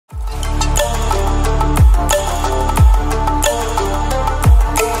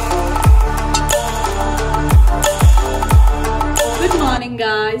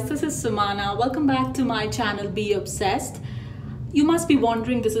Sumana. Welcome back to my channel Beobsessed. You must be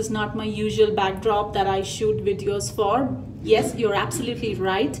wondering, this is not my usual backdrop that I shoot videos for. Yes, you're absolutely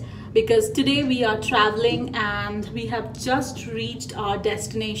right, because today we are traveling and we have just reached our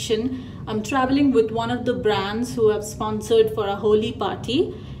destination. I'm traveling with one of the brands who have sponsored for a Holi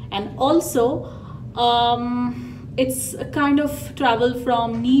party, and also it's a kind of travel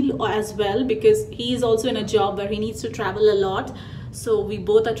from Neil as well, because he is also in a job where he needs to travel a lot. So we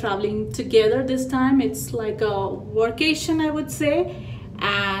both are traveling together this time. It's like a workation, I would say.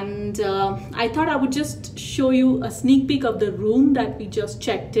 And I thought I would just show you a sneak peek of the room that we just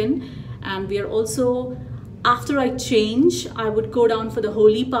checked in. And we are also, after I change, I would go down for the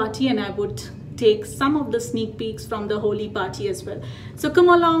Holi party and I would take some of the sneak peeks from the Holi party as well. So come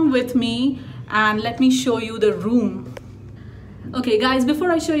along with me and let me show you the room. Okay guys,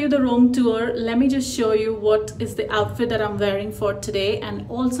 before I show you the room tour, let me just show you what is the outfit that I'm wearing for today. And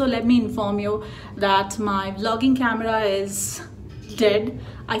also let me inform you that my vlogging camera is dead.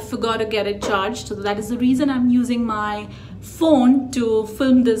 I forgot to get it charged, so that is the reason I'm using my phone to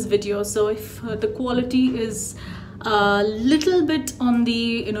film this video. So if the quality is a little bit on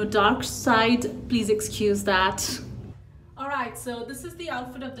the dark side, please excuse that. Alright, so this is the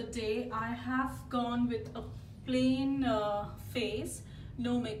outfit of the day. I have gone with a plain face,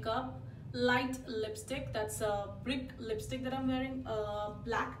 no makeup, light lipstick, that's a brick lipstick that I'm wearing, a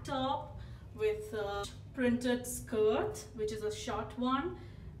black top with a printed skirt, which is a short one,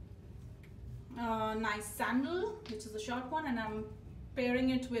 nice sandal, which is a short one, and I'm pairing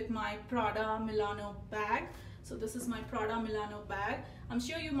it with my Prada Milano bag. So this is my Prada Milano bag. I'm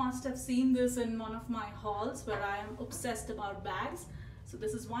sure you must have seen this in one of my hauls where I am obsessed about bags. So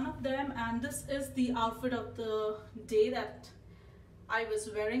this is one of them, and this is the outfit of the day that I was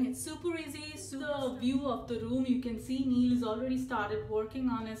wearing. It's super easy. So the view of the room, you can see Neil has already started working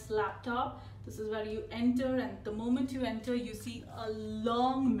on his laptop. This is where you enter, and the moment you enter, you see a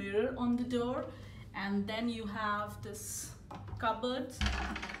long mirror on the door, and then you have this cupboard.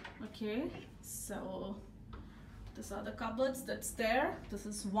 Okay, so these are the cupboards that's there. This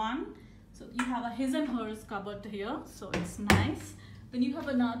is one. So you have a his and hers cupboard here, so it's nice. Then you have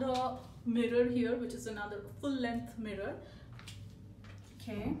another mirror here, which is another full-length mirror.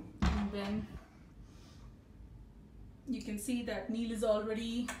 Okay, and then you can see that Neil is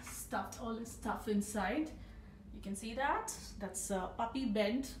already stuffed all his stuff inside. You can see that. That's a puppy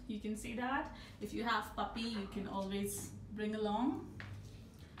bed. You can see that. If you have puppy, you can always bring along.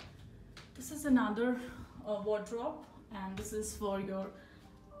 This is another wardrobe, and this is for your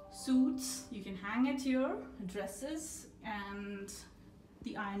suits. You can hang it here, dresses, and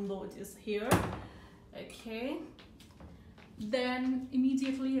the iron board is here. Okay, then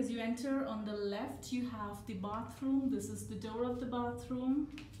immediately as you enter on the left, you have the bathroom. This is the door of the bathroom.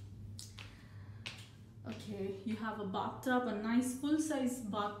 Okay, you have a bathtub, a nice full-size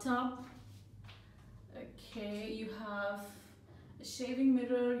bathtub. Okay, you have a shaving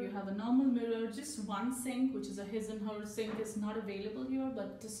mirror, you have a normal mirror, just one sink, which is a his and her sink, is not available here,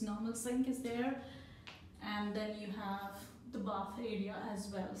 but this normal sink is there. And then you have the bath area as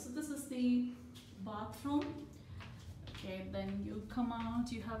well. So this is the bathroom. Okay, then you come out,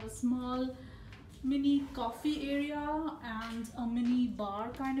 you have a small mini coffee area and a mini bar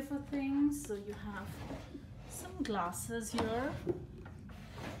kind of a thing. So you have some glasses here.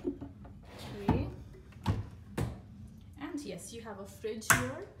 Okay, and yes, you have a fridge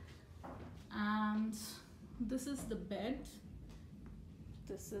here, and this is the bed.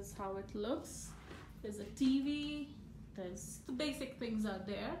 This is how it looks. There's a TV, there's the basic things are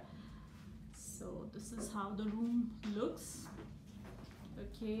there. So this is how the room looks.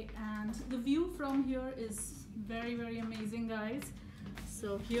 Okay, and the view from here is very, very amazing, guys.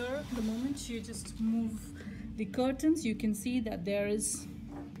 So here, the moment you just move the curtains, you can see that there is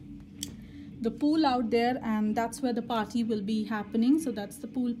the pool out there, and that's where the party will be happening. So that's the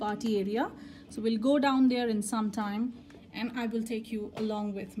pool party area. So we'll go down there in some time, and I will take you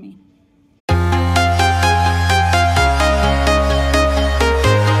along with me.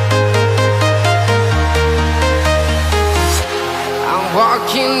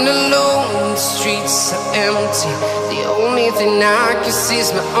 Walking alone, the streets are empty. The only thing I can see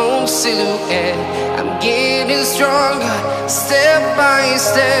is my own silhouette. I'm getting stronger, step by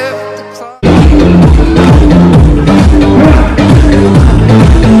step.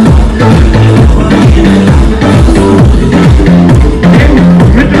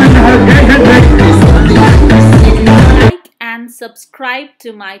 Subscribe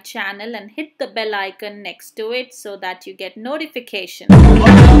to my channel and hit the bell icon next to it so that you get notifications.